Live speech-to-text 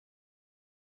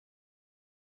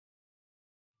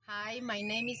Hi, my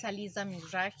name is Aliza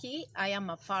Mizrahi. I am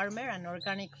a farmer, an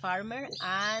organic farmer,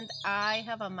 and I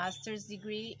have a master's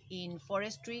degree in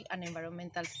forestry and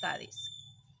environmental studies.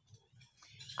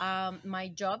 My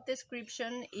job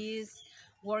description is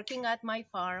working at my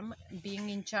farm, being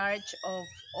in charge of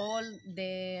all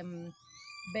the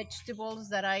vegetables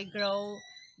that I grow,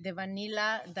 the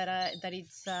vanilla that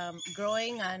it's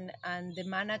growing, and the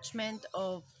management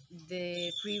of the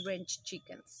free-range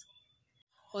chickens.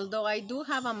 Although I do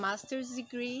have a master's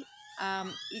degree,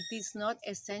 it is not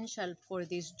essential for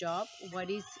this job. What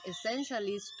is essential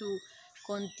is to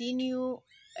continue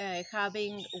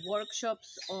having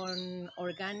workshops on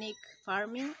organic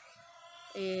farming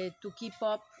to keep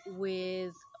up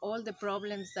with all the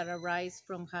problems that arise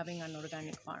from having an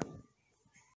organic farm.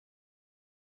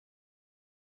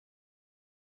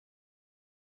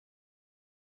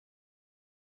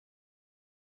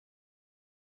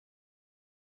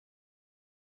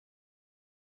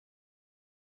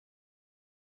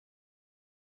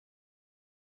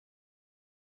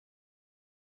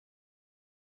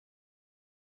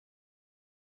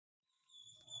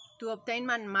 To obtain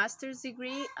my master's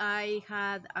degree, I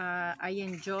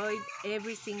enjoyed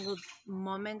every single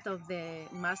moment of the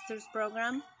master's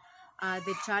program.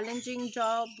 The challenging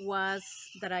job was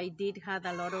that I did have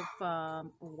a lot of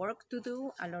work to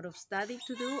do, a lot of study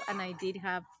to do, and I did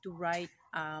have to write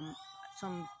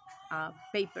some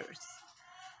papers,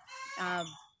 uh,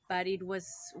 but it was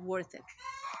worth it.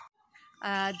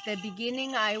 At the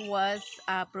beginning, I was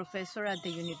a professor at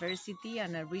the university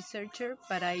and a researcher,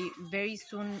 but I very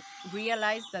soon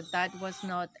realized that that was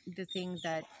not the thing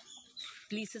that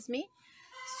pleases me.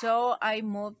 So I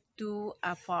moved to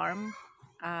a farm,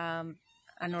 an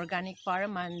organic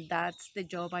farm, and that's the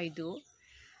job I do.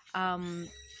 Um,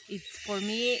 for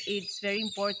me, it's very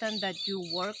important that you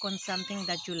work on something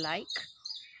that you like,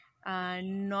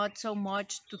 not so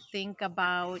much to think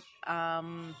about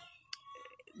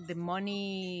the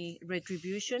money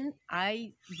retribution.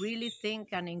 I really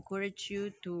think and encourage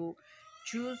you to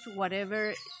choose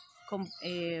whatever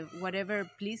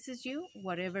pleases you,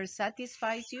 whatever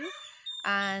satisfies you,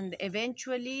 and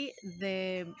eventually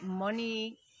the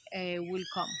money will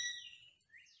come.